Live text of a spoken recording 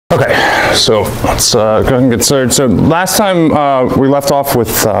So let's go ahead and get started. So last time we left off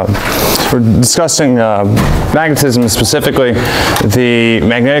with we're discussing magnetism, specifically the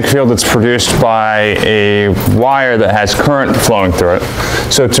magnetic field that's produced by a wire that has current flowing through it.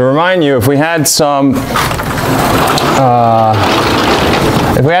 So to remind you, if we had some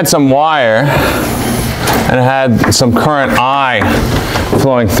wire and it had some current I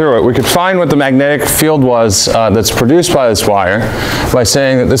flowing through it, we could find what the magnetic field was that's produced by this wire by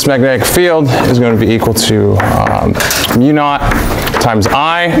saying that this magnetic field is going to be equal to mu naught times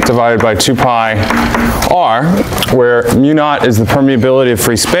I divided by 2 pi r, where mu naught is the permeability of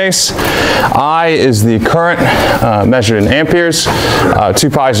free space, I is the current measured in amperes, 2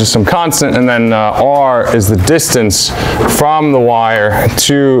 pi is just some constant, and then r is the distance from the wire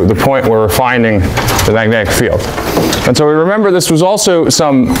to the point where we're finding the magnetic field. And so we remember this was also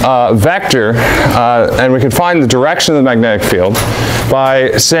some vector, and we could find the direction of the magnetic field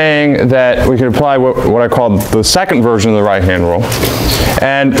by saying that we could apply what I call the second version of the right-hand rule.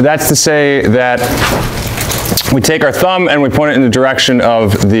 And that's to say that we take our thumb and we point it in the direction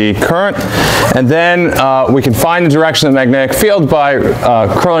of the current, and then we can find the direction of the magnetic field by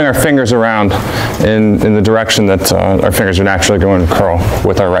curling our fingers around in the direction that our fingers are naturally going to curl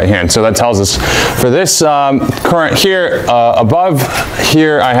with our right hand. So that tells us for this current here, above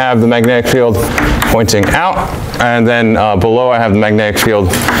here I have the magnetic field pointing out, and then below I have the magnetic field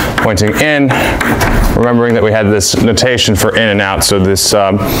pointing in, remembering that we had this notation for in and out. So this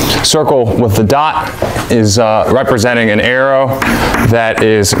circle with the dot is representing an arrow that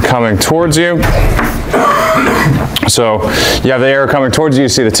is coming towards you. So you have the arrow coming towards you, you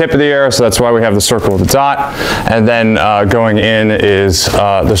see the tip of the arrow, so that's why we have the circle with the dot. And then going in is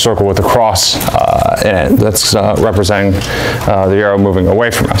the circle with the cross, and that's representing the arrow moving away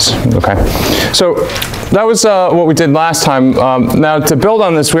from us. Okay, so that was what we did last time. Now to build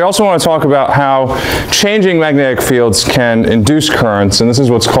on this, we also want to talk about how changing magnetic fields can induce currents, and this is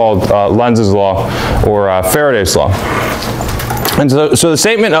what's called Lenz's law, or Faraday's law. And so the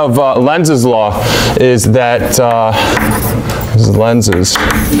statement of Lenz's law is that, this is Lenz's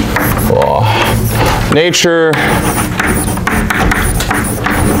law, nature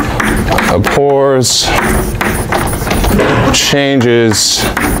abhors changes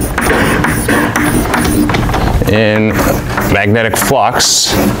in magnetic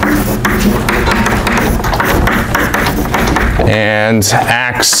flux and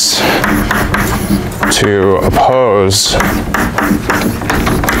acts to oppose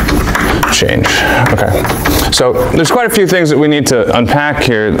change. Okay, so there's quite a few things that we need to unpack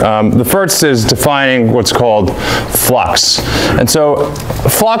here. The first is defining what's called flux. And so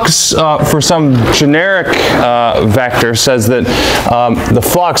flux, for some generic vector, says that the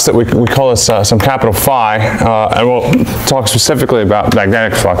flux that we call this some capital phi, and we'll talk specifically about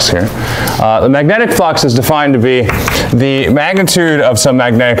magnetic flux here. The magnetic flux is defined to be the magnitude of some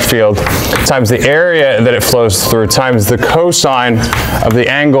magnetic field times the area that it flows through times the cosine of the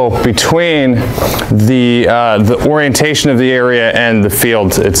angle between the orientation of the area and the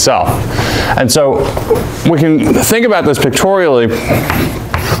field itself. And so we can think about this pictorially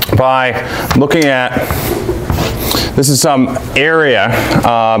by looking at, this is some area,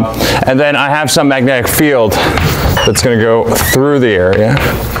 and then I have some magnetic field that's going to go through the area.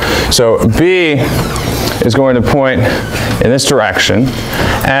 So B is going to point in this direction,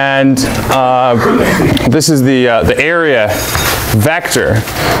 and this is the area vector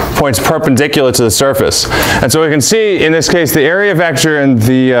points perpendicular to the surface. And so we can see in this case the area vector and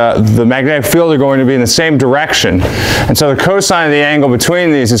the magnetic field are going to be in the same direction. And so the cosine of the angle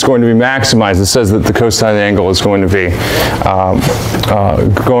between these is going to be maximized. It says that the cosine of the angle is going to be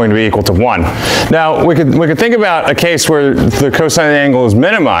equal to 1. Now we could think about a case where the cosine of the angle is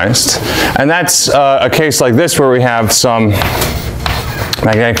minimized, and that's a case like this where we have some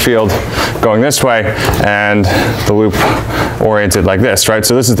magnetic field going this way and the loop oriented like this, right?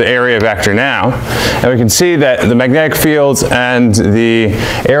 So this is the area vector now, and we can see that the magnetic fields and the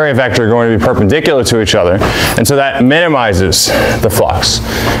area vector are going to be perpendicular to each other, and so that minimizes the flux.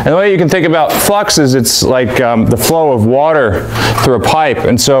 And the way you can think about flux is it's like the flow of water through a pipe,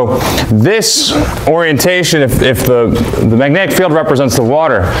 and so this orientation, if the magnetic field represents the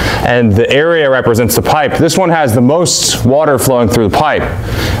water and the area represents the pipe, this one has the most water flowing through the pipe,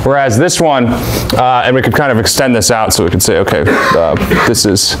 whereas this one, and we could kind of extend this out, so we could say, okay, this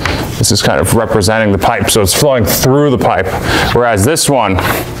is kind of representing the pipe, so it's flowing through the pipe, whereas this one,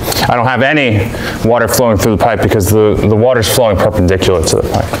 I don't have any water flowing through the pipe because the water's flowing perpendicular to the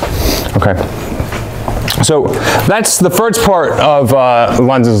pipe. Okay. So that's the first part of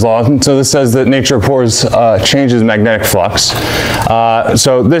Lenz's law. So this says that nature abhors changes in magnetic flux.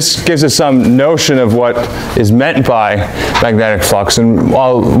 So this gives us some notion of what is meant by magnetic flux, and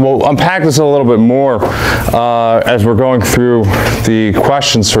we'll unpack this a little bit more as we're going through the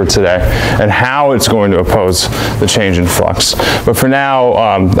questions for today and how it's going to oppose the change in flux. But for now,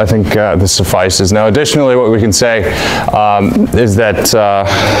 I think this suffices. Now, additionally, what we can say is that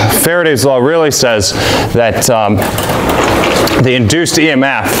Faraday's law really says that the induced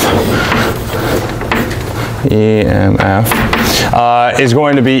EMF is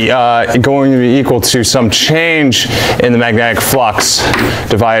going to be equal to some change in the magnetic flux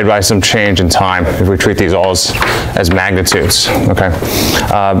divided by some change in time, if we treat these all as magnitudes. Okay.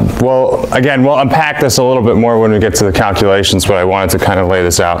 Well, again, we'll unpack this a little bit more when we get to the calculations, but I wanted to kind of lay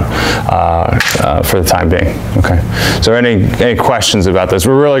this out for the time being. Okay. So any questions about this?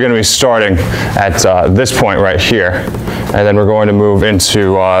 We're really going to be starting at this point right here, and then we're going to move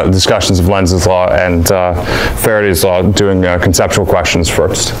into discussions of Lenz's law and Faraday's law, doing conceptual questions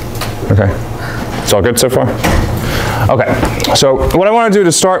first. Okay, it's all good so far? Okay, so what I want to do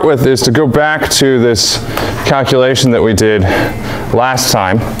to start with is to go back to this calculation that we did last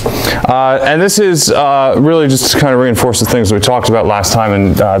time. And this is really just to kind of reinforce the things that we talked about last time,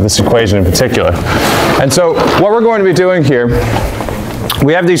 and this equation in particular. And so what we're going to be doing here,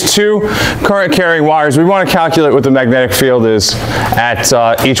 we have these two current carrying wires. We want to calculate what the magnetic field is at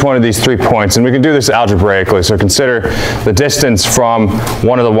each one of these 3 points, and we can do this algebraically. So consider the distance from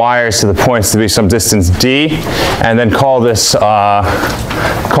one of the wires to the points to be some distance d, and then call this the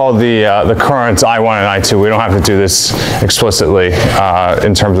currents I1 and I2. We don't have to do this explicitly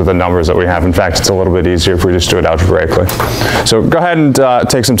in terms of the numbers that we have. In fact, it's a little bit easier if we just do it algebraically. So go ahead and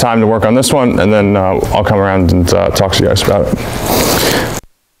take some time to work on this one, and then I'll come around and talk to you guys about it.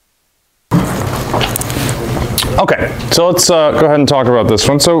 Okay, so let's go ahead and talk about this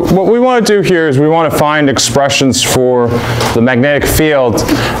one. So what we want to do here is we want to find expressions for the magnetic field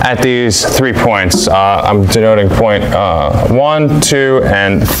at these 3 points. I'm denoting point 1, 2,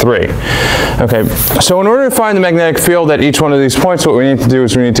 and 3. Okay, so in order to find the magnetic field at each one of these points, what we need to do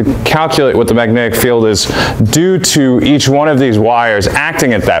is we need to calculate what the magnetic field is due to each one of these wires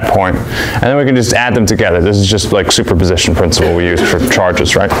acting at that point, and then we can just add them together. This is just like superposition principle we use for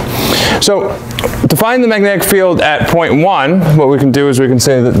charges, right? So to find the magnetic field at point 1, what we can do is we can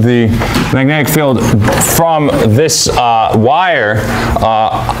say that the magnetic field from this wire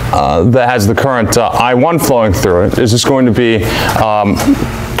that has the current I1 flowing through it is just going to be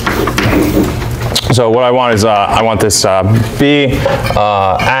so what I want is I want this B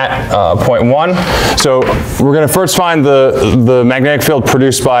at point 1. So we're going to first find the magnetic field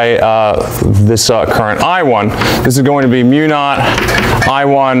produced by this current I1. This is going to be mu naught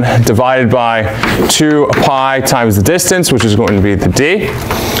I1 divided by 2 pi times the distance, which is going to be the D.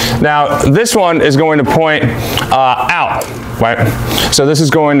 Now this one is going to point out, right? So this is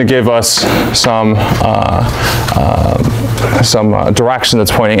going to give us some direction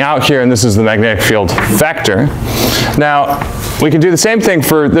that's pointing out here, and this is the magnetic field vector. Now we can do the same thing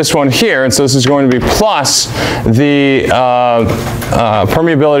for this one here, and so this is going to be plus the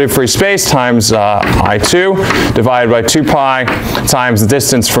permeability of free space times I2 divided by 2 pi times the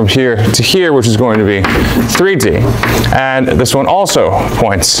distance from here to here, which is going to be 3d. And this one also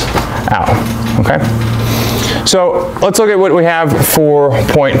points out, okay? So let's look at what we have for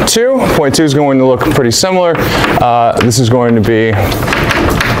point 2. Point 2 is going to look pretty similar. This is going to be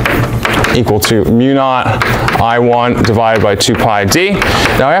equal to mu naught I1 divided by 2 pi d.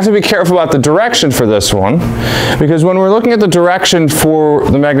 Now I have to be careful about the direction for this one, because when we're looking at the direction for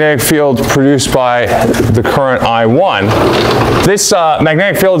the magnetic field produced by the current I1, this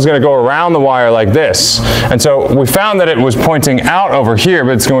magnetic field is going to go around the wire like this. And so we found that it was pointing out over here,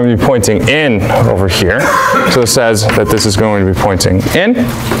 but it's going to be pointing in over here. So it says that this is going to be pointing in.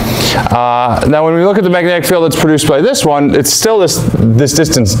 Now when we look at the magnetic field that's produced by this one, it's still this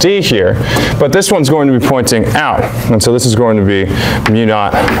distance d here, but this one's going to be pointing out. And so this is going to be mu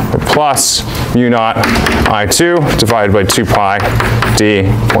naught or plus mu naught I2 divided by 2 pi d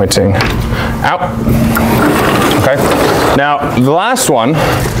pointing out. Okay. Now the last one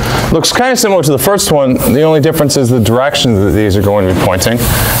looks kind of similar to the first one. The only difference is the direction that these are going to be pointing,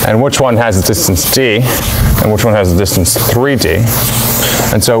 and which one has the distance d and which one has the distance 3d.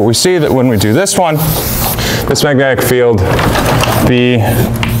 And so we see that when we do this one, this magnetic field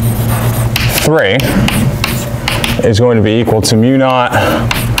B3 is going to be equal to mu naught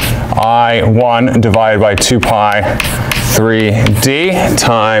I1 divided by 2 pi 3d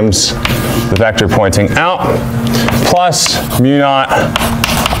times the vector pointing out plus mu naught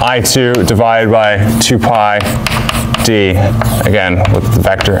I2 divided by 2 pi d, again, with the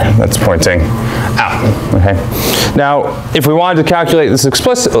vector that's pointing out, okay? Now, if we wanted to calculate this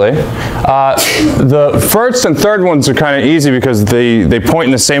explicitly, the first and third ones are kind of easy because they point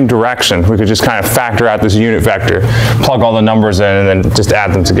in the same direction. We could just kind of factor out this unit vector, plug all the numbers in, and then just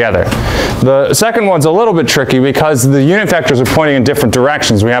add them together. The second one's a little bit tricky because the unit vectors are pointing in different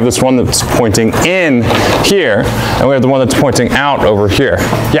directions. We have this one that's pointing in here, and we have the one that's pointing out over here.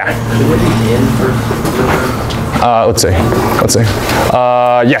 Yeah? Let's see.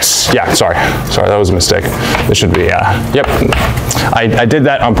 Yes, yeah, sorry, that was a mistake. This should be, yep. I did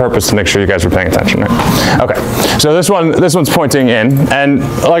that on purpose to make sure you guys were paying attention, right? Okay, so this one's pointing in, and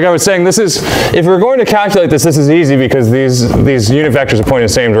like I was saying, this is, if we're going to calculate this, this is easy because these unit vectors are pointing in the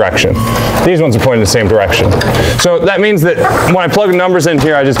same direction. These ones are pointing in the same direction. So that means that when I plug numbers in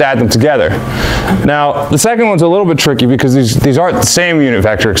here, I just add them together. Now, the second one's a little bit tricky because these aren't the same unit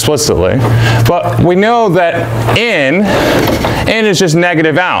vector explicitly, but we know that in is just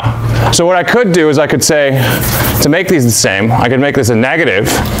negative out. So what I could do is I could say, to make these the same, I could make this a negative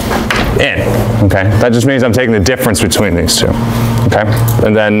in, okay? That just means I'm taking the difference between these two, okay?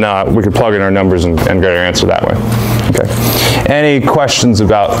 And then we could plug in our numbers and get our answer that way, okay? Any questions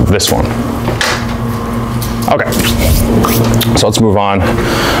about this one? Okay, so let's move on to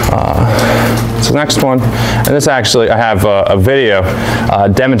the next one. And this actually, I have a video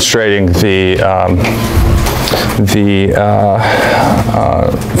demonstrating the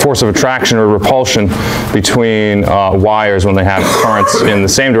force of attraction or repulsion between wires when they have currents in the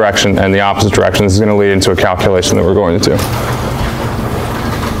same direction and the opposite direction. This is going to lead into a calculation that we're going to do.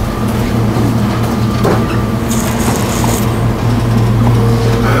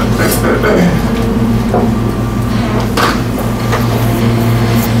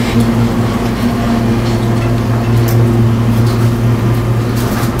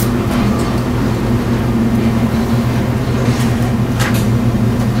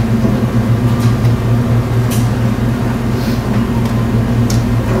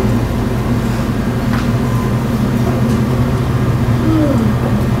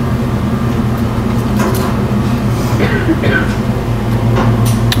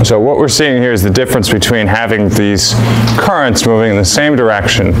 So what we're seeing here is the difference between having these currents moving in the same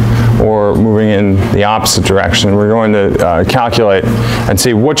direction or moving in the opposite direction. We're going to calculate and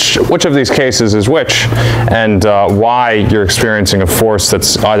see which of these cases is which and why you're experiencing a force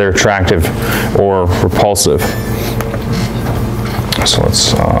that's either attractive or repulsive. So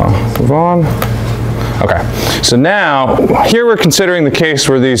let's move on. Okay, so now here we're considering the case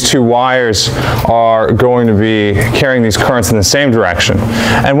where these two wires are going to be carrying these currents in the same direction.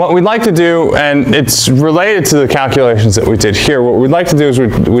 And what we'd like to do, and it's related to the calculations that we did here, what we'd like to do is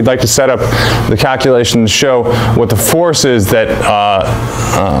we'd like to set up the calculation to show what the force is that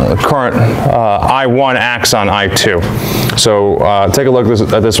current I1 acts on I2. So take a look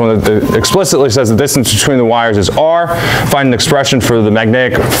at this one. It explicitly says the distance between the wires is R. Find an expression for the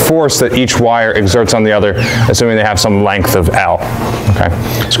magnetic force that each wire exerts on the other, assuming they have some length of L. Okay,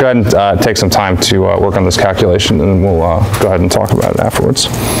 let's go ahead and take some time to work on this calculation, and we'll go ahead and talk about it afterwards.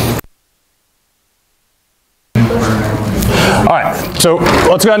 All right, so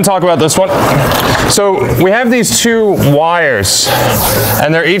let's go ahead and talk about this one. So we have these two wires,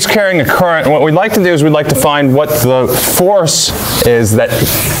 and they're each carrying a current. And what we'd like to do is we'd like to find what the force is that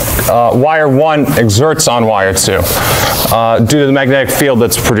wire 1 exerts on wire 2 due to the magnetic field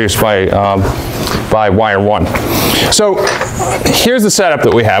that's produced by wire 1. So here's the setup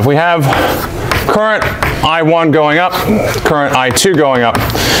that we have. We have current I1 going up, current I2 going up.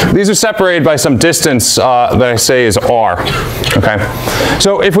 These are separated by some distance that I say is R. Okay.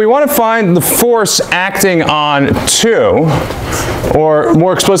 So if we want to find the force acting on 2, or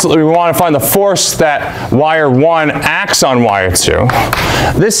more explicitly, we want to find the force that wire 1 acts on wire 2,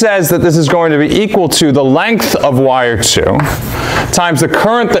 this says that this is going to be equal to the length of wire 2 times the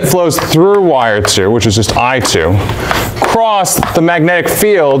current that flows through wire 2, which is just I2, cross the magnetic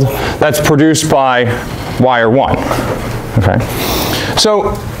field that's produced by wire 1. Okay.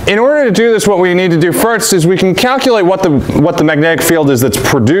 So in order to do this, what we need to do first is we can calculate what the magnetic field is that's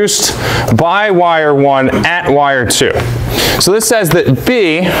produced by wire 1 at wire 2. So this says that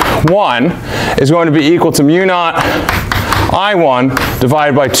B1 is going to be equal to mu naught I1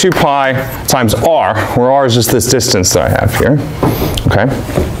 divided by 2 pi times R, where R is just this distance that I have here. Okay.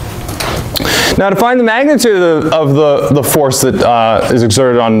 Now to find the magnitude of the force that is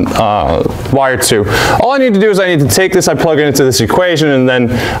exerted on wire 2, all I need to do is I need to take this, I plug it into this equation, and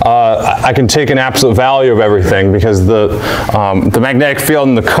then I can take an absolute value of everything because the magnetic field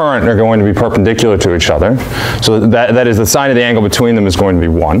and the current are going to be perpendicular to each other. So that is the sine of the angle between them is going to be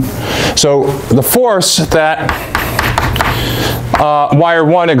 1. So the force that wire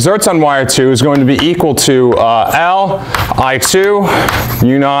 1 exerts on wire 2 is going to be equal to L I2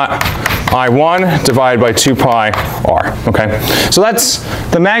 U naught I1 divided by 2 pi r, okay? So that's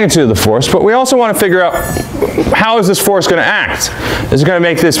the magnitude of the force, but we also want to figure out how is this force going to act? Is it going to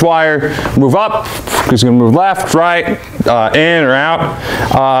make this wire move up? Is it going to move left, right, in or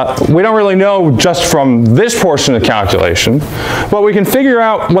out? We don't really know just from this portion of the calculation, but we can figure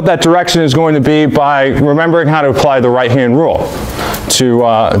out what that direction is going to be by remembering how to apply the right-hand rule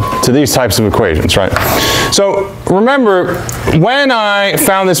to these types of equations, right? So remember, when I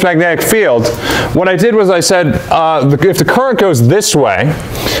found this magnetic field, what I did was I said, if the current goes this way,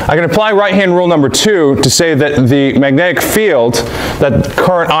 I can apply right-hand rule number 2 to say that the magnetic field that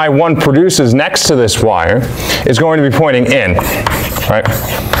current I1 produces next to this wire is going to be pointing in, right?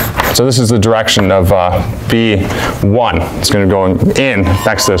 So this is the direction of B1. It's going to go in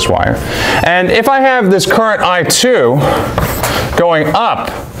next to this wire. And if I have this current I2 going up,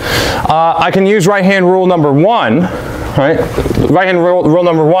 I can use right-hand rule number 1, right? Right-hand rule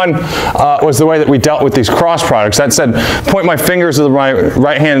number 1 was the way that we dealt with these cross products. That said, point my fingers of the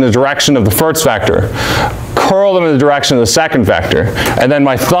right hand in the direction of the first vector, curl them in the direction of the second vector, and then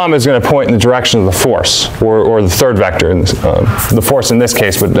my thumb is going to point in the direction of the force, or the third vector, the force in this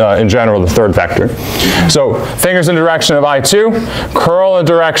case, but in general the third vector. So fingers in the direction of I2, curl in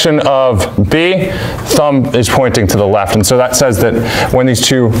the direction of B, thumb is pointing to the left. And so that says that when these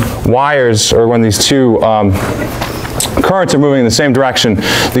two wires, or when these two currents are moving in the same direction,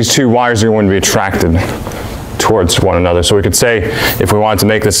 these two wires are going to be attracted towards one another. So we could say, if we wanted to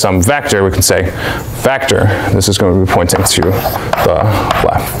make this some vector, we could say vector, this is going to be pointing to the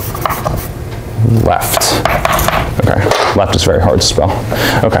left. Okay, left is very hard to spell.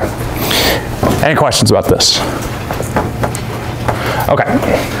 Okay, any questions about this? Okay.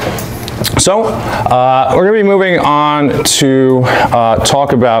 So we're going to be moving on to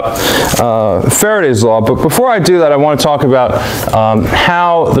talk about Faraday's law, but before I do that I want to talk about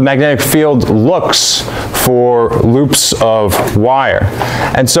how the magnetic field looks for loops of wire.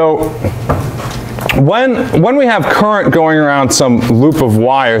 And so when we have current going around some loop of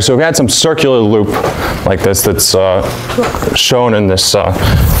wire, so we had some circular loop like this that's shown in this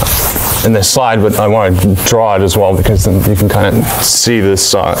slide, but I want to draw it as well because then you can kind of see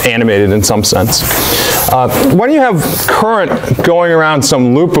this animated in some sense. When you have current going around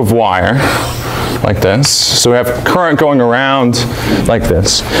some loop of wire, like this, so we have current going around like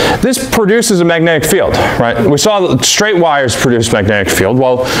this, this produces a magnetic field, right? We saw that straight wires produce magnetic field.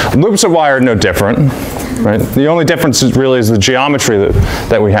 Well, loops of wire are no different. Right? The only difference is really the geometry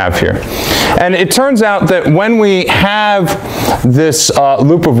that we have here. And it turns out that when we have this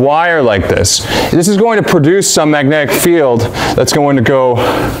loop of wire like this is going to produce some magnetic field that's going to go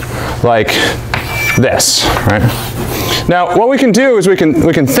like this, right? Now, what we can do is we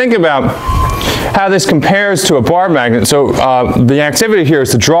can think about how this compares to a bar magnet. So the activity here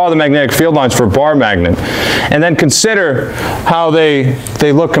is to draw the magnetic field lines for a bar magnet and then consider how they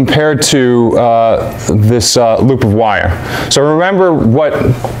look compared to this loop of wire. So remember what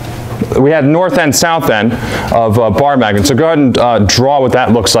we had north end, south end of a bar magnet. So go ahead and draw what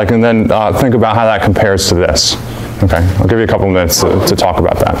that looks like and then think about how that compares to this. Okay, I'll give you a couple minutes to talk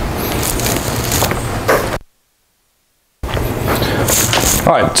about that.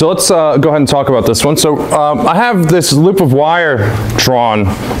 All right, so let's go ahead and talk about this one. So I have this loop of wire drawn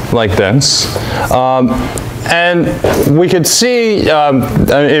like this. And we could see,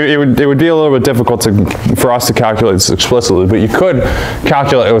 it would be a little bit difficult for us to calculate this explicitly, but you could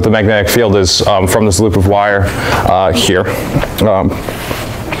calculate what the magnetic field is from this loop of wire here.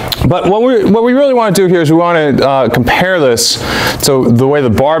 But what we really want to do here is we want to compare this to the way the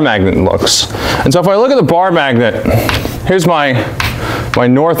bar magnet looks. And so if I look at the bar magnet, here's my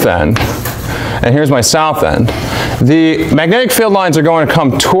north end, and here's my south end. The magnetic field lines are going to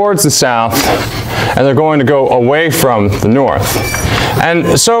come towards the south and they're going to go away from the north.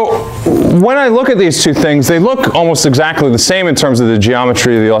 And so when I look at these two things, they look almost exactly the same in terms of the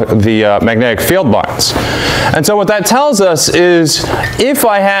geometry of the magnetic field lines. And so what that tells us is if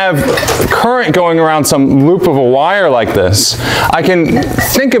I have current going around some loop of a wire like this, I can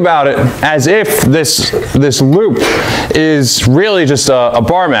think about it as if this loop is really just a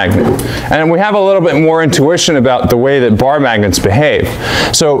bar magnet. And we have a little bit more intuition about the way that bar magnets behave.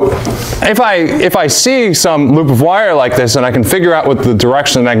 So if I see some loop of wire like this and I can figure out what the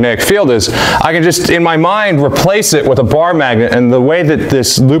direction of the magnetic field is, I can just, in my mind, replace it with a bar magnet, and the way that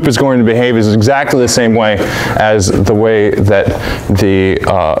this loop is going to behave is exactly the same way as the way that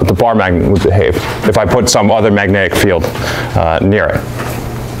the bar magnet would behave if I put some other magnetic field near it.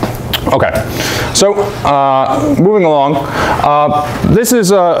 Okay, so moving along, this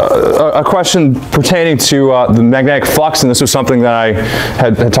is a question pertaining to the magnetic flux, and this was something that I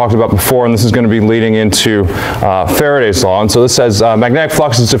had talked about before, and this is going to be leading into Faraday's law. And so this says magnetic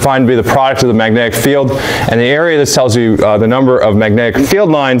flux is defined to be the product of the magnetic field and the area. This tells you the number of magnetic field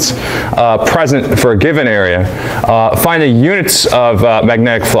lines present for a given area. Find the units of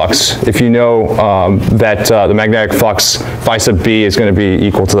magnetic flux if you know that the magnetic flux phi sub b is going to be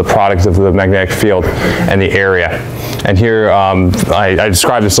equal to the product of the magnetic field and the area. And here I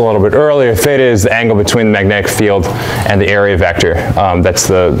described this a little bit earlier. Theta is the angle between the magnetic field and the area vector. That's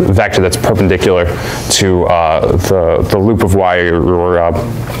the vector that's perpendicular to the loop of wire, or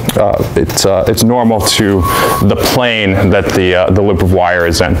it's normal to the plane that the loop of wire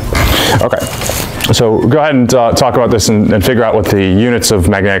is in. Okay. So go ahead and talk about this and figure out what the units of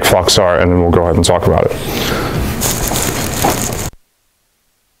magnetic flux are, and then we'll go ahead and talk about it.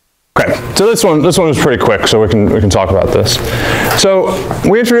 Okay, so this one was pretty quick, so we can talk about this. So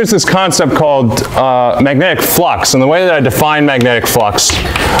we introduced this concept called magnetic flux, and the way that I define magnetic flux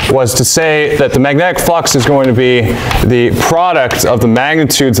was to say that the magnetic flux is going to be the product of the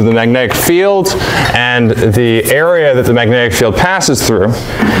magnitudes of the magnetic field and the area that the magnetic field passes through,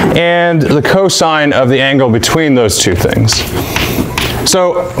 and the cosine of the angle between those two things.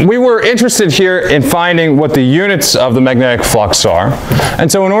 So we were interested here in finding what the units of the magnetic flux are.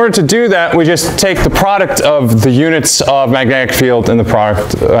 And so in order to do that, we just take the product of the units of magnetic field and the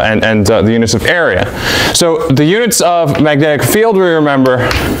product and the units of area. So the units of magnetic field, we remember,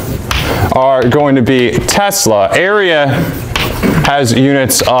 are going to be Tesla. Area has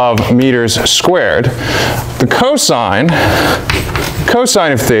units of meters squared. The cosine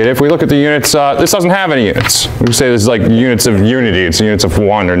of theta, if we look at the units, this doesn't have any units. We can say this is like units of unity, it's units of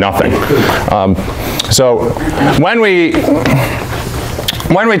 1 or nothing. So when we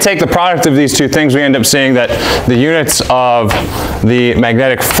take the product of these two things, we end up seeing that the units of the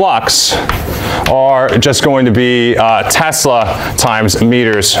magnetic flux are just going to be Tesla times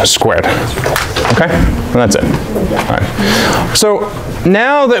meters squared. Okay? And that's it. All right. So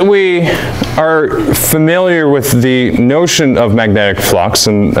now that we are familiar with the notion of magnetic flux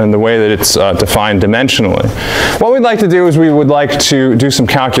and the way that it's defined dimensionally, what we'd like to do is we would like to do some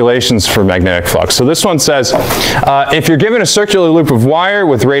calculations for magnetic flux. So this one says, if you're given a circular loop of wire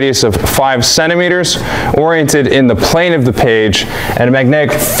with radius of 5 centimeters, oriented in the plane of the page, and a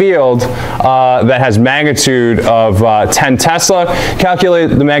magnetic field that has magnitude of 10 Tesla, calculate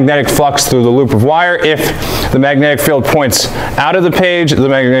the magnetic flux through the loop of wire. If the magnetic field points out of the page, the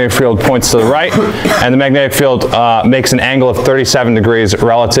magnetic field points to the right, and the magnetic field makes an angle of 37 degrees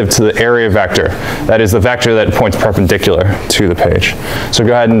relative to the area vector. That is the vector that points perpendicular to the page. So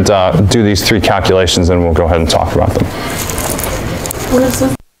go ahead and do these three calculations, and we'll go ahead and talk about them. What is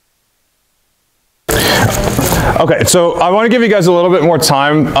this? Okay, so I want to give you guys a little bit more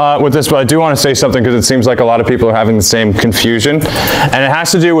time with this, but I do want to say something because it seems like a lot of people are having the same confusion. And it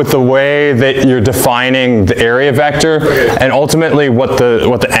has to do with the way that you're defining the area vector and ultimately what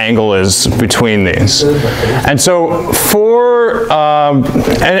the angle is between these. And so for,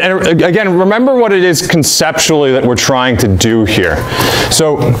 and again, remember what it is conceptually that we're trying to do here.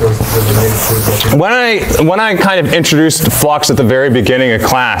 So when I kind of introduced flux at the very beginning of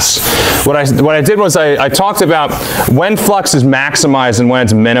class, what I did was I talked about when flux is maximized and when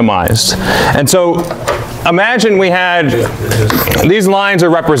it's minimized. And so imagine we had, these lines are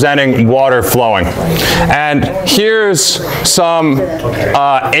representing water flowing. And here's some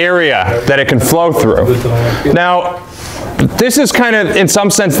area that it can flow through. Now, this is kind of, in some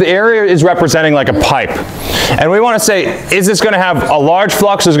sense, the area is representing like a pipe. And we want to say, is this going to have a large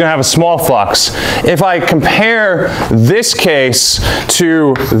flux or is it going to have a small flux? If I compare this case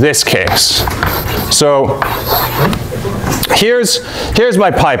to this case. So here's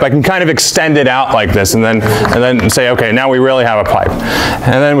my pipe. I can kind of extend it out like this and then say, okay, now we really have a pipe.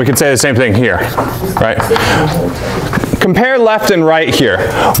 And then we can say the same thing here, right? Compare left and right here.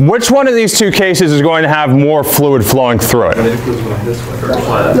 Which one of these two cases is going to have more fluid flowing through it?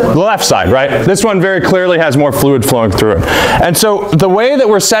 The left side, right? This one very clearly has more fluid flowing through it. And so the way that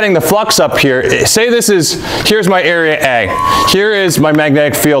we're setting the flux up here, say here's my area A. Here is my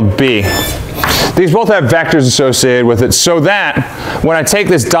magnetic field B. These both have vectors associated with it, so that when I take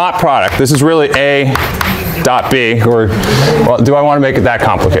this dot product, this is really A dot B, or, well, do I want to make it that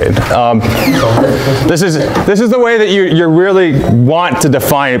complicated? This is the way that you really want to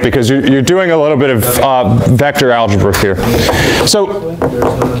define it, because you're doing a little bit of vector algebra here. So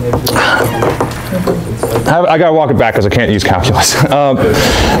I got to walk it back because I can't use calculus.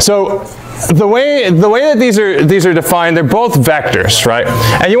 So the way that these are defined, they're both vectors, right?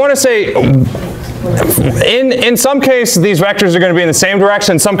 And you want to say, in some cases, these vectors are going to be in the same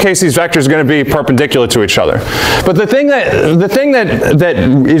direction. In some cases, these vectors are going to be perpendicular to each other. But the thing that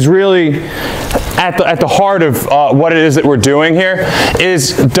is really at the heart of what it is that we're doing here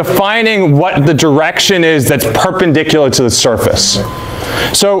is defining what the direction is that's perpendicular to the surface.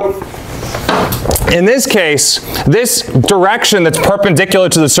 So in this case, this direction that's perpendicular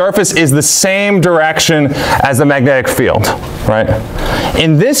to the surface is the same direction as the magnetic field, right?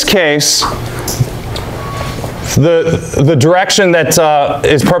 In this case, the direction that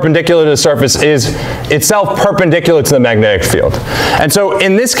is perpendicular to the surface is itself perpendicular to the magnetic field. And so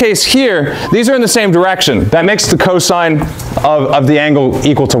in this case here, these are in the same direction. That makes the cosine of the angle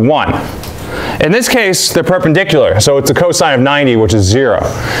equal to 1. In this case, they're perpendicular, so it's a cosine of 90, which is 0.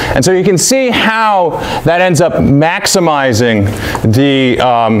 And so you can see how that ends up maximizing the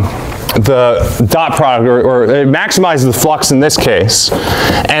dot product, or it maximizes the flux in this case,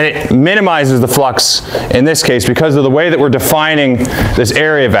 and it minimizes the flux in this case because of the way that we're defining this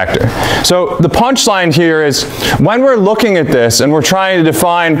area vector. So the punchline here is, when we're looking at this and we're trying to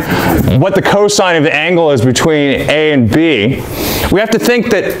define what the cosine of the angle is between A and B, we have to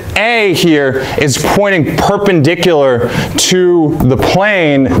think that A here is pointing perpendicular to the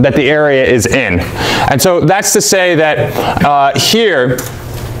plane that the area is in. And so that's to say that here,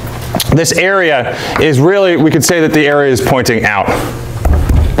 this area is really, we could say that the area is pointing out.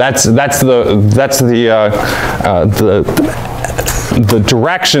 That's the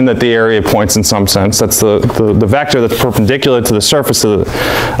direction that the area points in some sense. That's the vector that's perpendicular to the surface of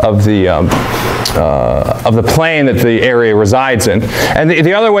the plane that the area resides in. And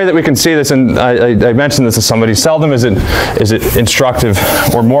the other way that we can see this, and I mentioned this to somebody, seldom is it instructive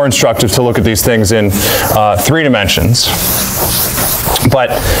or more instructive to look at these things in 3 dimensions.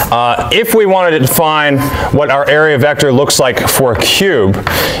 But if we wanted to define what our area vector looks like for a cube,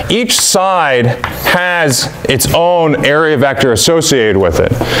 each side has its own area vector associated with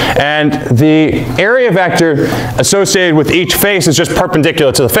it. And the area vector associated with each face is just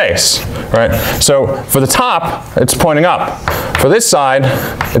perpendicular to the face, right? So for the top, it's pointing up. For this side,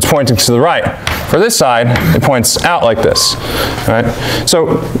 it's pointing to the right. For this side, it points out like this, right?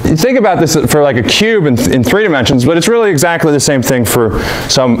 So you think about this for like a cube in 3 dimensions, but it's really exactly the same thing for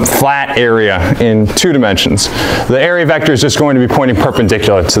some flat area in 2 dimensions. The area vector is just going to be pointing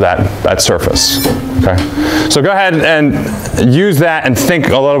perpendicular to that surface, okay? So go ahead and use that and think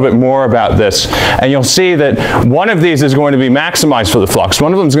a little bit more about this, and you'll see that one of these is going to be maximized for the flux,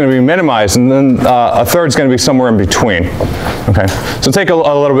 one of them is going to be minimized, and then a third is going to be somewhere in between, okay? So take a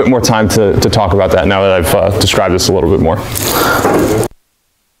little bit more time to talk about that now that I've described this a little bit more.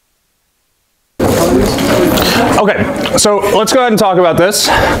 Okay, so let's go ahead and talk about this.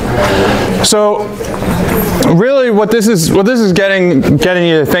 So really what this is getting you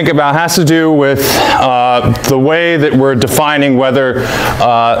to think about has to do with the way that we're defining whether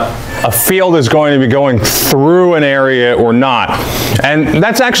a field is going to be going through an area or not. And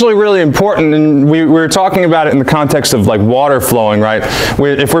that's actually really important, and we were talking about it in the context of like water flowing, right?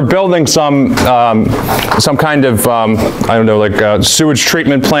 If we're building some kind of, I don't know, like a sewage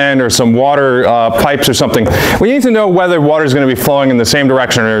treatment plant or some water pipes or something, we need to know whether water is going to be flowing in the same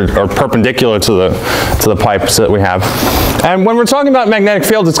direction or perpendicular to the pipes that we have. And when we're talking about magnetic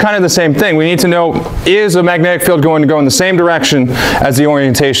fields, it's kind of the same thing. We need to know, is a magnetic field going to go in the same direction as the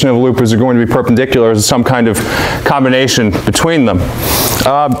orientation of a loop? Is it going to be perpendicular? Is there some kind of combination between them?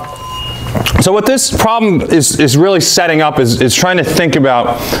 So what this problem is really setting up is trying to think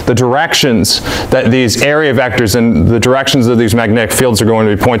about the directions that these area vectors and the directions of these magnetic fields are going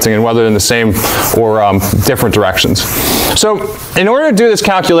to be pointing in, whether in the same or different directions. So in order to do this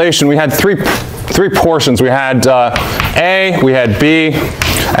calculation, we had three portions. We had A, we had B,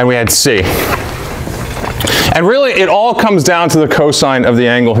 and we had C. And really, it all comes down to the cosine of the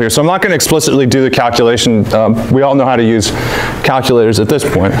angle here. So I'm not going to explicitly do the calculation. We all know how to use calculators at this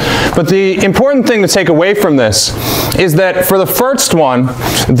point. But the important thing to take away from this is that for the first one,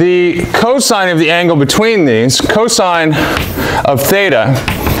 the cosine of the angle between these, cosine of theta,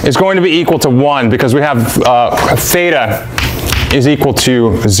 is going to be equal to 1 because we have theta is equal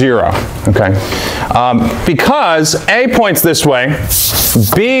to 0, okay? Because A points this way,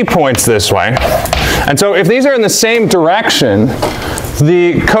 B points this way, and so if these are in the same direction,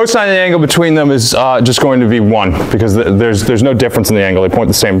 the cosine of the angle between them is just going to be 1 because there's no difference in the angle. They point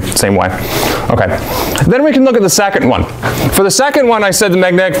the same way. Okay. Then we can look at the second one. For the second one, I said the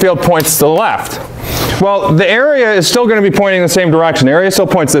magnetic field points to the left. Well, the area is still going to be pointing in the same direction. The area still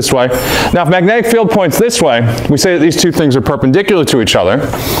points this way. Now, if magnetic field points this way, we say that these two things are perpendicular to each other.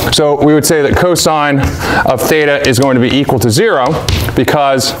 So we would say that cosine of theta is going to be equal to 0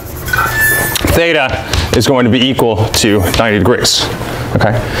 because theta is going to be equal to 90 degrees.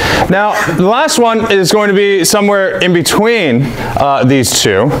 Okay. Now, the last one is going to be somewhere in between these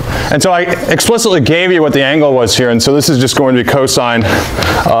two. And so I explicitly gave you what the angle was here. And so this is just going to be cosine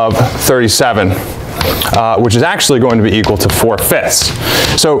of 37. Which is actually going to be equal to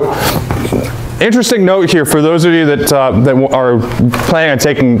 4/5. So, interesting note here for those of you that are planning on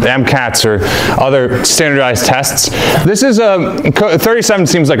taking MCATs or other standardized tests. This is 37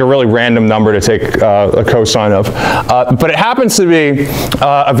 seems like a really random number to take a cosine of, but it happens to be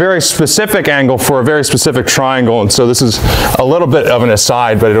a very specific angle for a very specific triangle, and so this is a little bit of an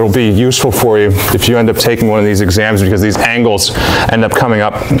aside, but it'll be useful for you if you end up taking one of these exams because these angles end up coming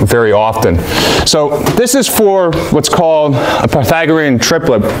up very often. So this is for what's called a Pythagorean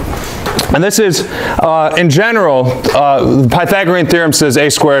triplet. And this is, in general, the Pythagorean theorem says a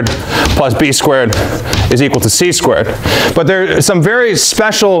squared plus b squared is equal to c squared. But there are some very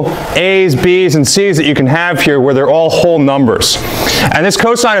special a's, b's, and c's that you can have here where they're all whole numbers. And this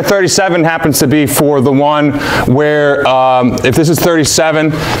cosine of 37 happens to be for the one where, if this is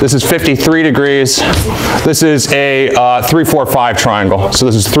 37, this is 53 degrees. This is a 3, 4, 5 triangle. So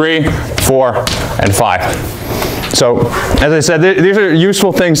this is 3, 4, and 5. So, as I said, these are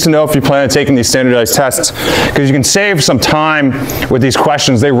useful things to know if you plan on taking these standardized tests, because you can save some time with these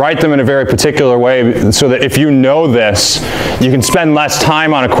questions. They write them in a very particular way so that if you know this, you can spend less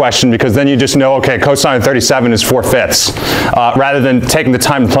time on a question because then you just know, okay, cosine of 37 is 4/5, rather than taking the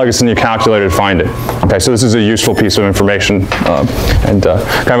time to plug this in your calculator to find it. Okay, so this is a useful piece of information and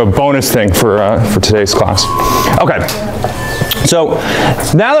kind of a bonus thing for today's class. Okay. So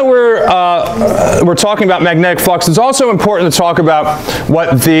now that we're talking about magnetic flux, it's also important to talk about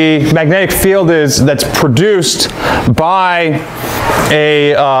what the magnetic field is that's produced by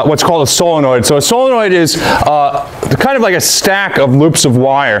a what's called a solenoid. So a solenoid is kind of like a stack of loops of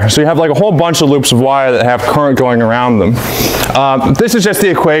wire. So you have like a whole bunch of loops of wire that have current going around them. This is just the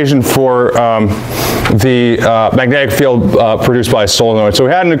equation for the magnetic field produced by a solenoid. So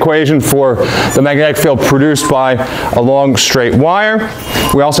we had an equation for the magnetic field produced by a long straight wire.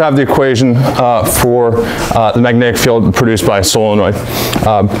 We also have the equation for the magnetic field produced by a solenoid.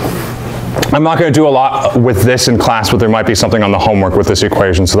 I'm not going to do a lot with this in class, but there might be something on the homework with this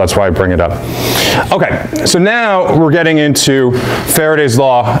equation, so that's why I bring it up. Okay, so now we're getting into Faraday's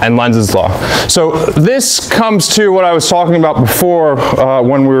law and Lenz's law. So this comes to what I was talking about before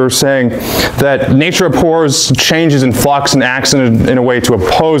when we were saying that nature abhors changes in flux and acts in a way to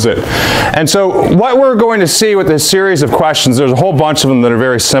oppose it. And so what we're going to see with this series of questions, there's a whole bunch of them that are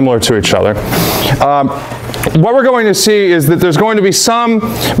very similar to each other. What we're going to see is that there's going to be some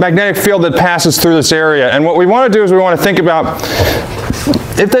magnetic field that passes through this area. And what we want to do is we want to think about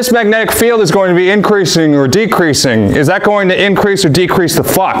if this magnetic field is going to be increasing or decreasing. Is that going to increase or decrease the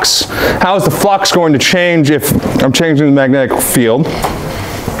flux? How is the flux going to change if I'm changing the magnetic field?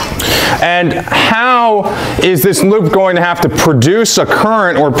 And how is this loop going to have to produce a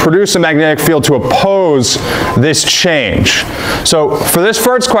current or produce a magnetic field to oppose this change? So for this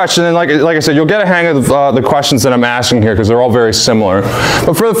first question, and like I said, you'll get a hang of the questions that I'm asking here because they're all very similar.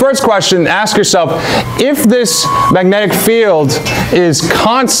 But for the first question, ask yourself, if this magnetic field is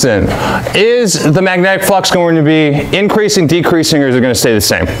constant, is the magnetic flux going to be increasing, decreasing, or is it going to stay the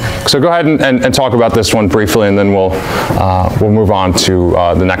same? So go ahead and talk about this one briefly, and then we'll move on to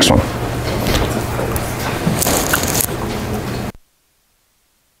the next one.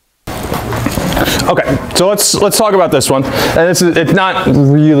 Okay, so let's talk about this one. And it's not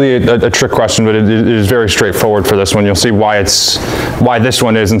really a trick question, but it is very straightforward for this one. You'll see why this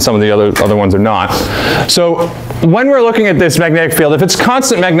one is and some of the other ones are not. So when we're looking at this magnetic field, if it's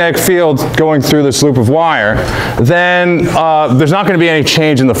constant magnetic field going through this loop of wire, then there's not going to be any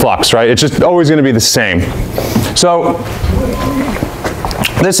change in the flux, right? It's just always going to be the same. So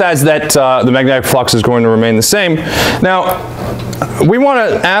this says that the magnetic flux is going to remain the same. Now, we want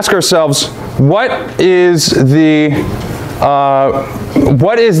to ask ourselves, what is the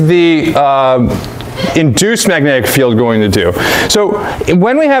induced magnetic field going to do? So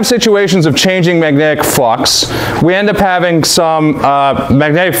when we have situations of changing magnetic flux, we end up having some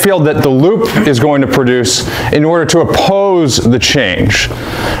magnetic field that the loop is going to produce in order to oppose the change.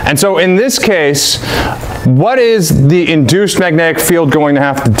 And so in this case, what is the induced magnetic field going to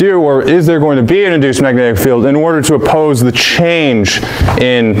have to do, or is there going to be an induced magnetic field in order to oppose the change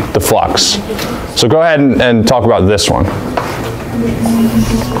in the flux? So go ahead and talk about this one.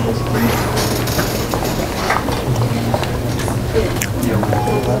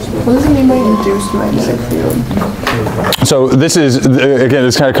 What does it mean by induced magnetic field? So this is, again,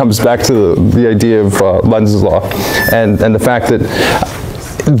 this kind of comes back to the idea of Lenz's law and the fact that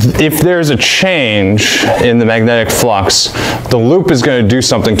if there's a change in the magnetic flux, the loop is going to do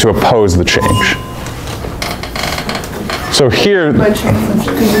something to oppose the change. So here, By change,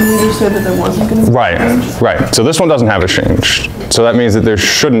 because you just said that there wasn't going to be a change. right. So this one doesn't have a change. So that means that there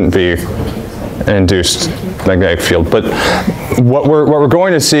shouldn't be an induced magnetic field. But what we're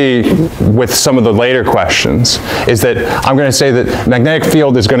going to see with some of the later questions is that I'm going to say that magnetic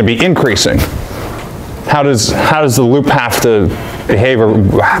field is going to be increasing. How does the loop have to behave,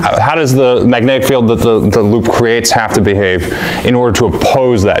 or how does the magnetic field that the loop creates have to behave in order to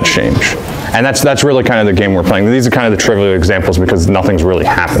oppose that change? And that's really kind of the game we're playing. These are kind of the trivial examples because nothing's really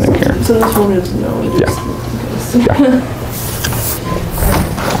happening here. So this one is no. Yeah.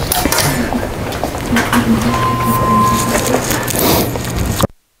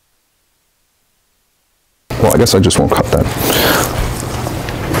 Well, I guess I just won't cut that.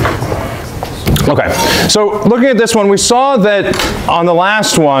 Okay, so looking at this one, we saw that on the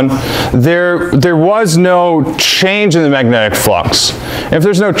last one, there was no change in the magnetic flux. If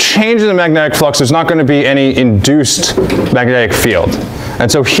there's no change in the magnetic flux, there's not going to be any induced magnetic field. And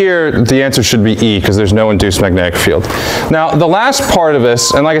so here, the answer should be E, because there's no induced magnetic field. Now, the last part of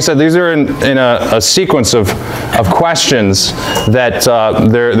this, and like I said, these are in a sequence of questions that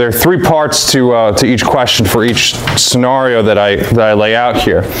there are three parts to each question for each scenario that I lay out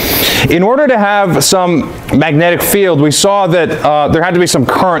here. In order to have some magnetic field, we saw that there had to be some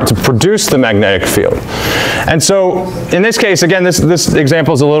current to produce the magnetic field. And so, in this case, again, this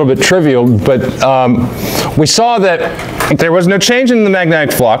example is a little bit trivial, but we saw that there was no change in the magnetic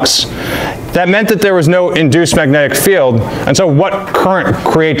flux. That meant that there was no induced magnetic field. And so what current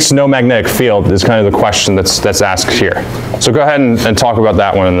creates no magnetic field is kind of the question that's asked here. So go ahead and talk about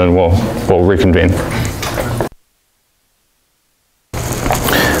that one, and then we'll reconvene.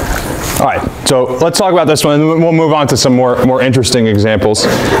 All right, so let's talk about this one, and we'll move on to some more interesting examples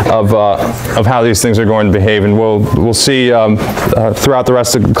of how these things are going to behave, and we'll see throughout the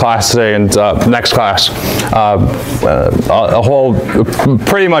rest of the class today and next class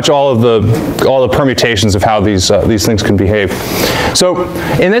pretty much all the permutations of how these things can behave. So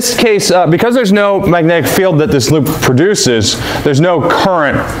in this case, because there's no magnetic field that this loop produces, there's no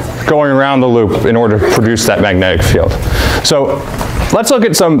current going around the loop in order to produce that magnetic field. So let's look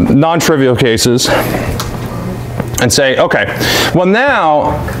at some non-trivial cases and say, okay, well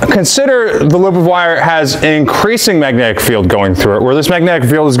now consider the loop of wire has an increasing magnetic field going through it, where this magnetic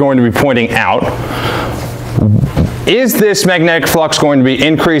field is going to be pointing out. Is this magnetic flux going to be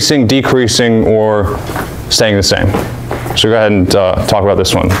increasing, decreasing, or staying the same? So go ahead and talk about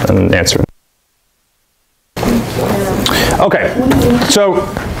this one and answer. Okay, so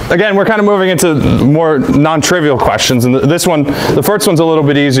again, we're kind of moving into more non-trivial questions, and the first one's a little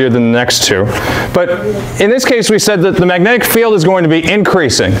bit easier than the next two. But in this case, we said that the magnetic field is going to be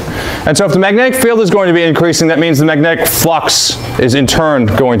increasing. And so if the magnetic field is going to be increasing, that means the magnetic flux is in turn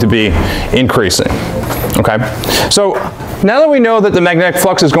going to be increasing. Okay? So now that we know that the magnetic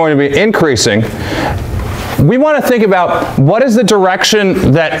flux is going to be increasing, we want to think about what is the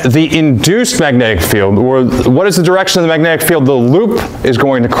direction that the induced magnetic field, or what is the direction of the magnetic field the loop is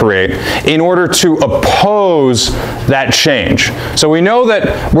going to create in order to oppose that change. So we know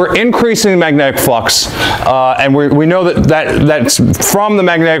that we're increasing the magnetic flux, and we know that's from the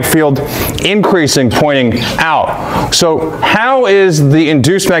magnetic field increasing, pointing out. So how is the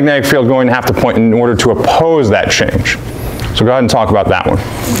induced magnetic field going to have to point in order to oppose that change? So go ahead and talk about that one.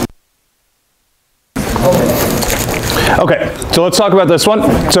 Okay, so let's talk about this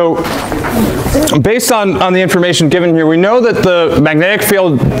one. So based on the information given here, we know that the magnetic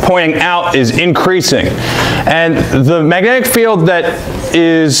field pointing out is increasing. And the magnetic field that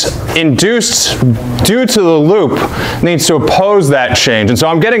is induced due to the loop needs to oppose that change. And so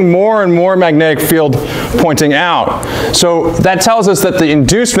I'm getting more and more magnetic field pointing out. So that tells us that the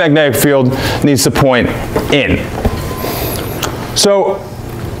induced magnetic field needs to point in. So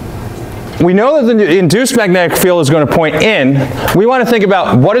we know that the induced magnetic field is going to point in. We want to think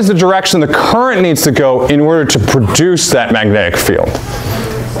about what is the direction the current needs to go in order to produce that magnetic field.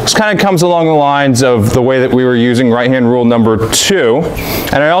 This kind of comes along the lines of the way that we were using right-hand rule number 2.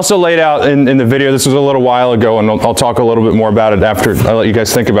 And I also laid out in the video, this was a little while ago, and I'll talk a little bit more about it after I let you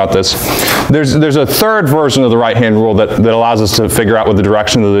guys think about this. There's a third version of the right-hand rule that allows us to figure out what the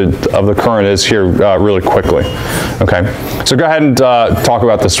direction of the current is here really quickly. Okay, so go ahead and talk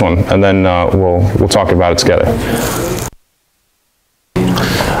about this one, and then we'll talk about it together.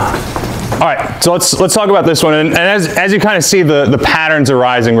 All right, so let's talk about this one, and as you kind of see the patterns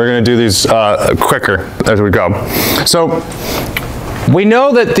arising, we're going to do these quicker as we go. So we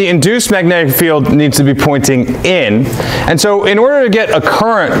know that the induced magnetic field needs to be pointing in, and so in order to get a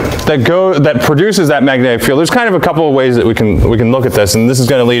current that produces that magnetic field, there's kind of a couple of ways that we can look at this, and this is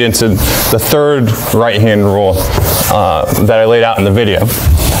going to lead into the third right-hand rule that I laid out in the video.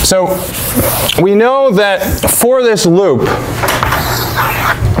 So we know that for this loop,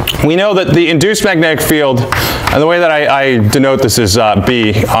 we know that the induced magnetic field, and the way that I denote this is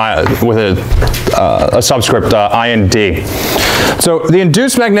B with a subscript IND. So the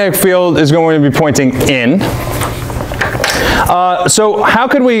induced magnetic field is going to be pointing in. So how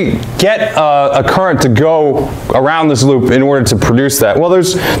could we get a current to go around this loop in order to produce that? Well,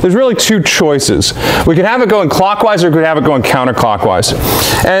 there's really two choices. We could have it going clockwise, or we could have it going counterclockwise.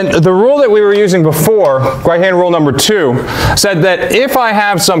 And the rule that we were using before, right-hand rule number 2, said that if I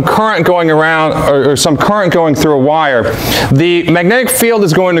have some current going around, or some current going through a wire, the magnetic field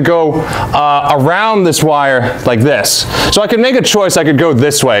is going to go around this wire like this. So I could make a choice. I could go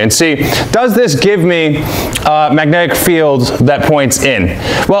this way and see, does this give me magnetic field that points in?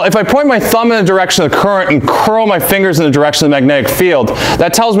 Well, if I point my thumb in the direction of the current and curl my fingers in the direction of the magnetic field,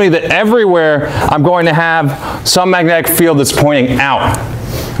 that tells me that everywhere I'm going to have some magnetic field that's pointing out.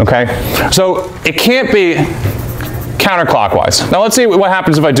 Okay? So it can't be counterclockwise. Now let's see what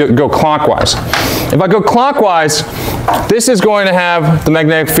happens if I go clockwise. If I go clockwise, this is going to have the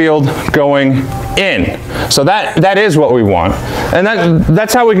magnetic field going in. So that is what we want. And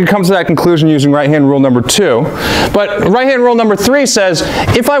that's how we can come to that conclusion using right-hand rule number 2. But right-hand rule number 3 says,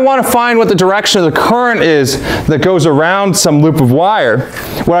 if I want to find what the direction of the current is that goes around some loop of wire,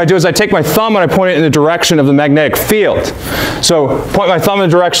 what I do is I take my thumb and I point it in the direction of the magnetic field. So point my thumb in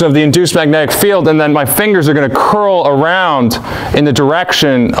the direction of the induced magnetic field, and then my fingers are going to curl around in the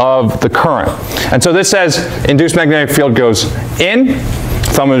direction of the current. And so this says induced magnetic field goes in,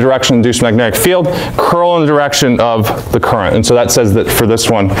 thumb in the direction of induced magnetic field, curl in the direction of the current. And so that says that for this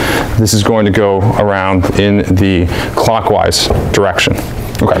one, this is going to go around in the clockwise direction.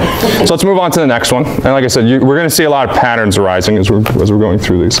 Okay, so let's move on to the next one. And like I said, we're going to see a lot of patterns arising as we're going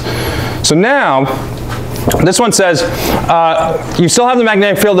through these. So now, this one says you still have the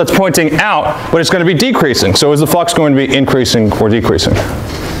magnetic field that's pointing out, but it's going to be decreasing. So is the flux going to be increasing or decreasing?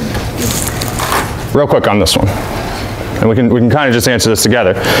 Real quick on this one. And we can kind of just answer this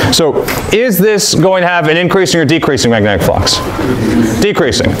together. So is this going to have an increasing or decreasing magnetic flux?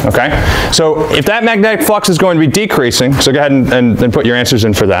 Decreasing, okay? So if that magnetic flux is going to be decreasing, so go ahead and put your answers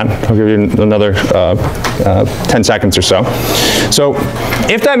in for that. I'll give you another 10 seconds or so. So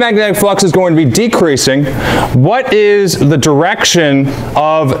if that magnetic flux is going to be decreasing, what is the direction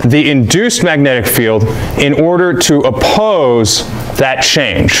of the induced magnetic field in order to oppose that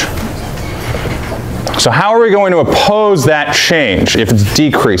change? So how are we going to oppose that change if it's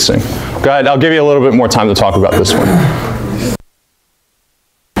decreasing? Go ahead, I'll give you a little bit more time to talk about this one.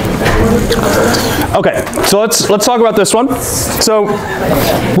 Okay, so let's talk about this one. So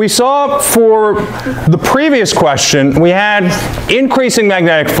we saw for the previous question, we had increasing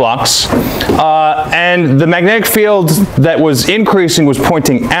magnetic flux, and the magnetic field that was increasing was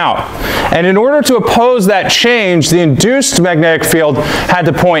pointing out. And in order to oppose that change, the induced magnetic field had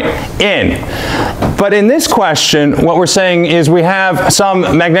to point in. But in this question, what we're saying is we have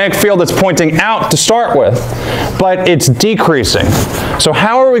some magnetic field that's pointing out to start with, but it's decreasing. So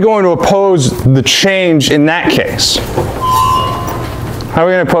how are we going to oppose the change in that case? How are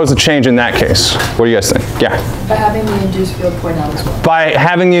we going to oppose the change in that case? What do you guys think? Yeah? By having the induced field point out as well. By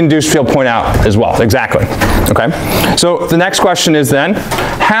having the induced field point out as well, exactly. Okay, so the next question is then,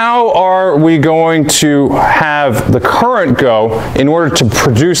 how are we going to have the current go in order to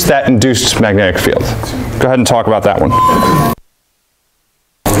produce that induced magnetic field? Go ahead and talk about that one.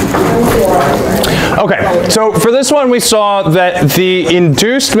 Okay, so for this one we saw that the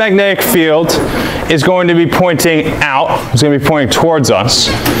induced magnetic field is going to be pointing out, it's going to be pointing towards us.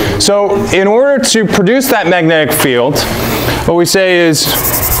 So in order to produce that magnetic field, what we say is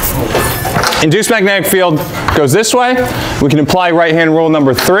induced magnetic field goes this way. We can apply right-hand rule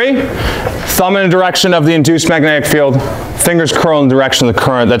number 3. Thumb in the direction of the induced magnetic field, fingers curl in the direction of the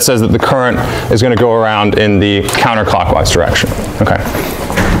current. That says that the current is going to go around in the counterclockwise direction. Okay.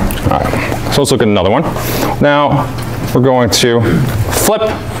 All right. So let's look at another one. Now we're going to flip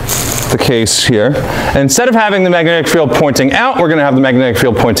the case here. And instead of having the magnetic field pointing out, we're going to have the magnetic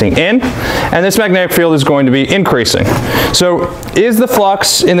field pointing in. And this magnetic field is going to be increasing. So is the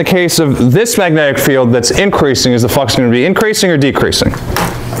flux in the case of this magnetic field that's increasing, is the flux going to be increasing or decreasing?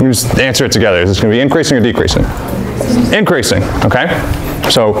 You can just answer it together. Is this going to be increasing or decreasing? Increasing, okay?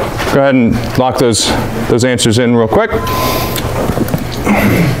 So go ahead and lock those answers in real quick.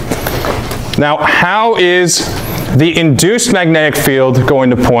 Now, how is the induced magnetic field going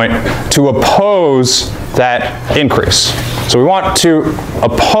to point to oppose that increase? So we want to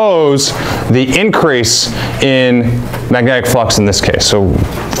oppose the increase in magnetic flux in this case. So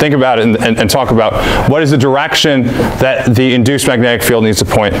think about it and talk about what is the direction that the induced magnetic field needs to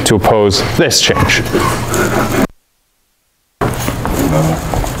point to oppose this change.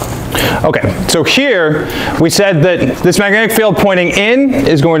 Okay, so here we said that this magnetic field pointing in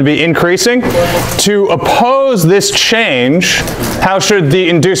is going to be increasing. To oppose this change, how should the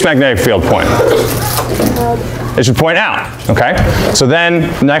induced magnetic field point? It should point out, okay? So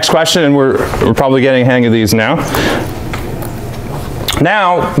then, next question, and we're probably getting a hang of these now.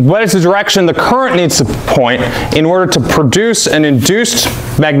 Now, what is the direction the current needs to point in order to produce an induced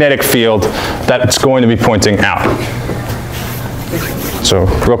magnetic field that's going to be pointing out? So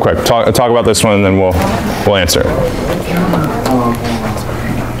real quick, talk about this one and then we'll answer.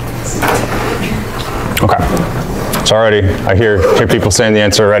 Okay. So already, I hear people saying the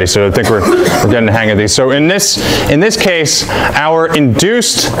answer already, so I think we're getting the hang of these. So in this case, our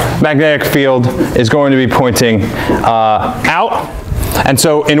induced magnetic field is going to be pointing out. And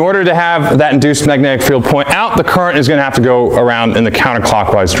so in order to have that induced magnetic field point out, the current is going to have to go around in the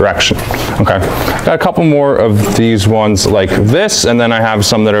counterclockwise direction. Okay. Got a couple more of these ones like this, and then I have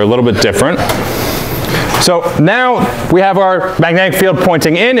some that are a little bit different. So now we have our magnetic field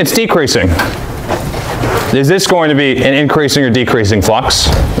pointing in, it's decreasing. Is this going to be an increasing or decreasing flux?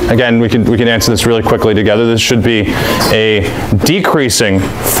 Again, we can answer this really quickly together. This should be a decreasing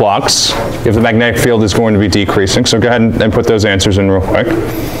flux if the magnetic field is going to be decreasing. So go ahead and put those answers in real quick.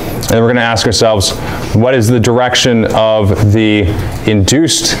 And we're going to ask ourselves, what is the direction of the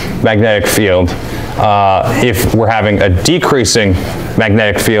induced magnetic field if we're having a decreasing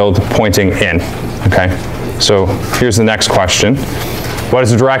magnetic field pointing in? Okay, so here's the next question. What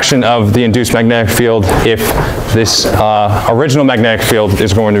is the direction of the induced magnetic field if this original magnetic field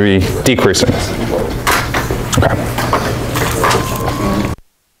is going to be decreasing? Okay.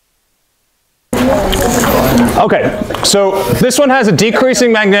 Okay, so this one has a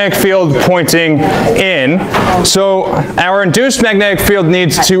decreasing magnetic field pointing in. So our induced magnetic field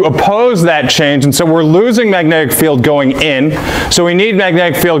needs to oppose that change, and so we're losing magnetic field going in. So we need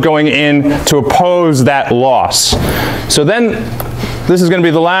magnetic field going in to oppose that loss. So then this is going to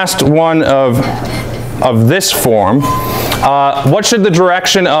be the last one of this form. What should the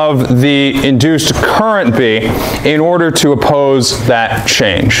direction of the induced current be in order to oppose that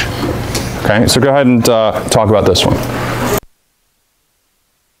change? Okay, so go ahead and talk about this one.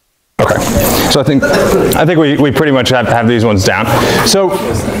 Okay, so I think we pretty much have these ones down. So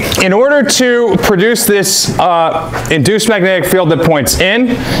in order to produce this induced magnetic field that points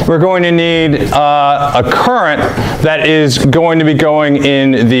in, we're going to need a current that is going to be going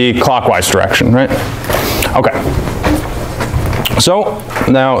in the clockwise direction, right? Okay. So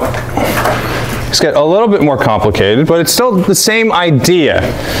now it's get a little bit more complicated, but it's still the same idea.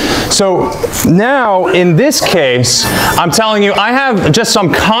 So now in this case, I'm telling you I have just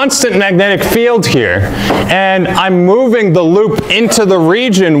some constant magnetic field here, and I'm moving the loop into the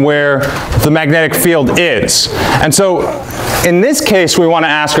region where the magnetic field is. And so in this case, we want to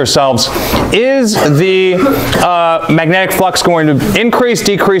ask ourselves, is the magnetic flux going to increase,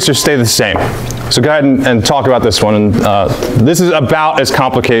 decrease, or stay the same? So go ahead and talk about this one. And this is about as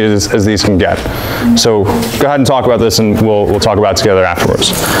complicated as these can get. So go ahead and talk about this, and we'll talk about it together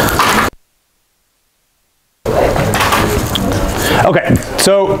afterwards. Okay,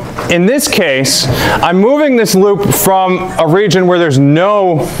 so in this case, I'm moving this loop from a region where there's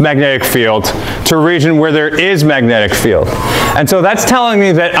no magnetic field to a region where there is magnetic field. And so that's telling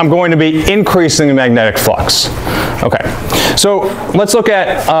me that I'm going to be increasing the magnetic flux. Okay, so let's look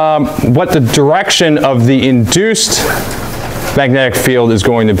at what the direction of the induced magnetic field is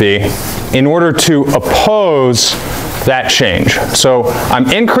going to be in order to oppose that change. So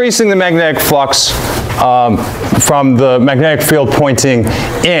I'm increasing the magnetic flux from the magnetic field pointing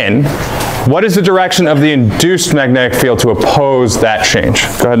in. What is the direction of the induced magnetic field to oppose that change?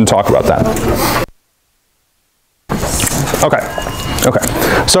 Go ahead and talk about that. Okay,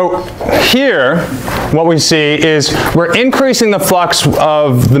 so here what we see is we're increasing the flux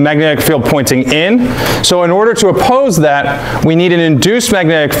of the magnetic field pointing in. So in order to oppose that, we need an induced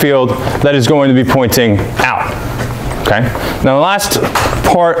magnetic field that is going to be pointing out. Okay, now the last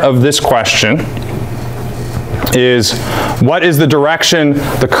part of this question is what is the direction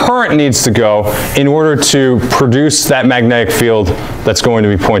the current needs to go in order to produce that magnetic field that's going to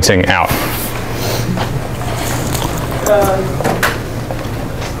be pointing out?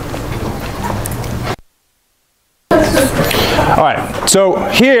 All right, so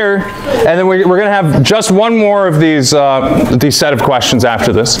here, and then we're going to have just one more of these set of questions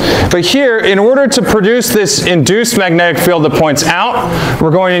after this. But here, in order to produce this induced magnetic field that points out,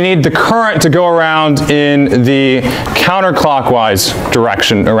 we're going to need the current to go around in the counterclockwise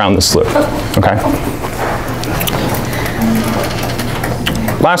direction around this loop. Okay.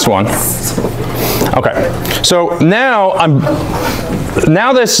 Last one. Okay, so now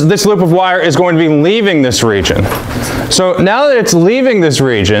this loop of wire is going to be leaving this region. So now that it's leaving this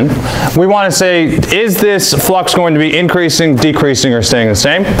region, we want to say, is this flux going to be increasing, decreasing, or staying the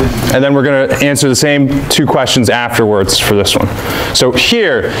same? And then we're going to answer the same two questions afterwards for this one. So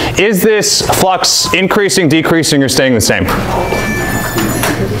here, is this flux increasing, decreasing, or staying the same?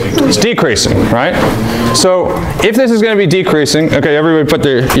 It's decreasing, right? So if this is going to be decreasing, okay, everybody put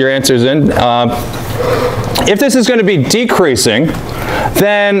your answers in. If this is going to be decreasing,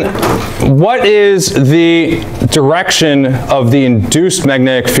 then what is the direction of the induced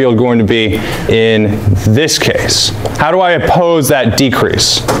magnetic field going to be in this case? How do I oppose that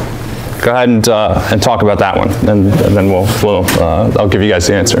decrease? Go ahead and talk about that one, and then I'll give you guys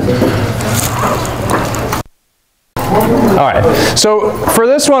the answer. All right, so for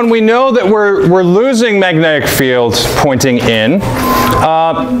this one, we know that we're losing magnetic field pointing in.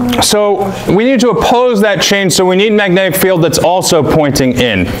 So we need to oppose that change, so we need magnetic field that's also pointing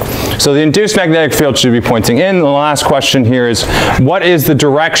in. So the induced magnetic field should be pointing in. The last question here is, what is the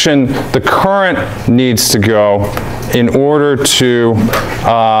direction the current needs to go in order to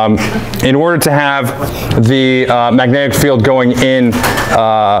have the magnetic field going in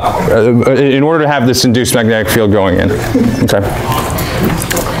order to have this induced magnetic field going in. Okay.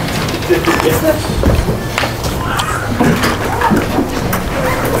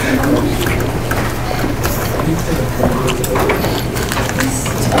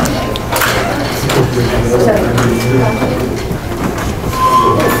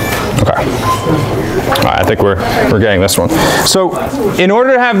 All right, I think we're getting this one. So in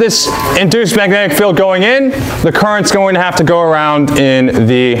order to have this induced magnetic field going in, the current's going to have to go around in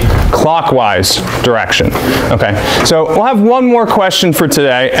the clockwise direction. Okay, so we'll have one more question for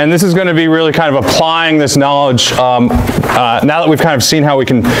today, and this is going to be really kind of applying this knowledge now that we've kind of seen how we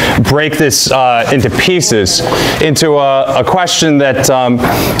can break this into pieces into a question that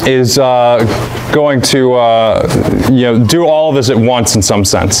is going to do all of this at once in some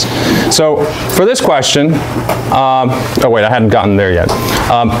sense. So for this question, oh wait, I hadn't gotten there yet.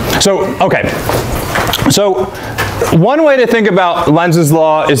 Okay, so one way to think about Lenz's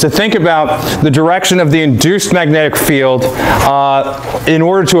law is to think about the direction of the induced magnetic field in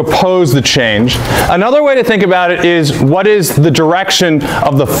order to oppose the change. Another way to think about it is, what is the direction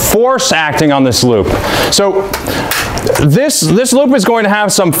of the force acting on this loop? So this loop is going to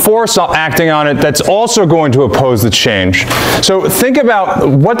have some force acting on it that's also going to oppose the change. So think about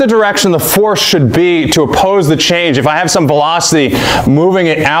what the direction the force should be to oppose the change. If I have some velocity moving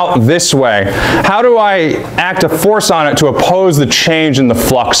it out this way, how do I act a force on it to oppose the change in the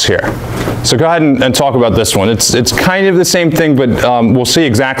flux here? So go ahead and talk about this one. It's kind of the same thing, but we'll see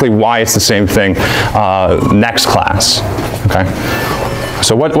exactly why it's the same thing next class. Okay.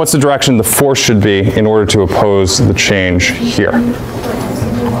 So what's the direction the force should be in order to oppose the change here?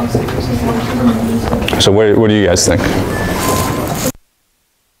 So what do you guys think?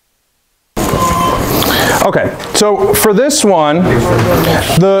 Okay, so for this one,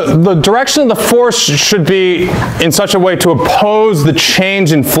 the direction of the force should be in such a way to oppose the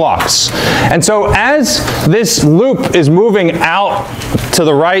change in flux. And so as this loop is moving out to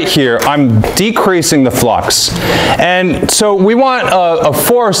the right here, I'm decreasing the flux. And so we want a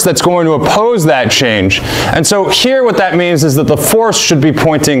force that's going to oppose that change. And so here what that means is that the force should be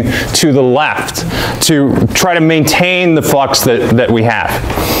pointing to the left to try to maintain the flux that we have.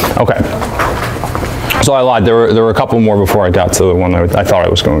 Okay. So I lied, there were a couple more before I got to the one I thought I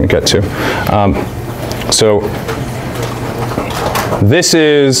was going to get to. So this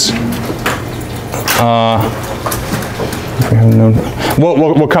is,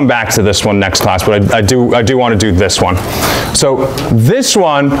 we'll come back to this one next class, but I do want to do this one. So this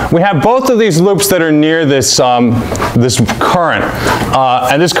one, we have both of these loops that are near this, this current.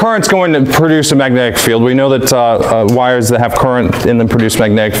 And this current's going to produce a magnetic field. We know that wires that have current in them produce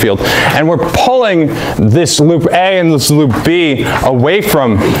magnetic field. And we're pulling this loop A and this loop B away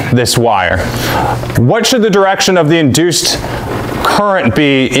from this wire. What should the direction of the induced current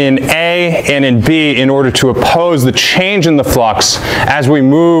be in A and in B in order to oppose the change in the flux as we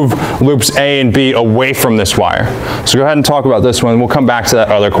move loops A and B away from this wire? So go ahead and talk about this one. We'll come back to that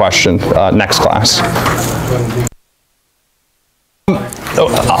other question next class.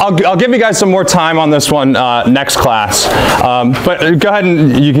 I'll give you guys some more time on this one next class, but go ahead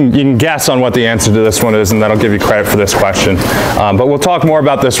and you can guess on what the answer to this one is, and that'll give you credit for this question. But we'll talk more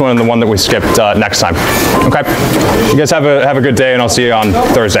about this one and the one that we skipped next time. Okay, you guys have a good day, and I'll see you on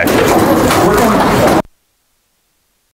Thursday.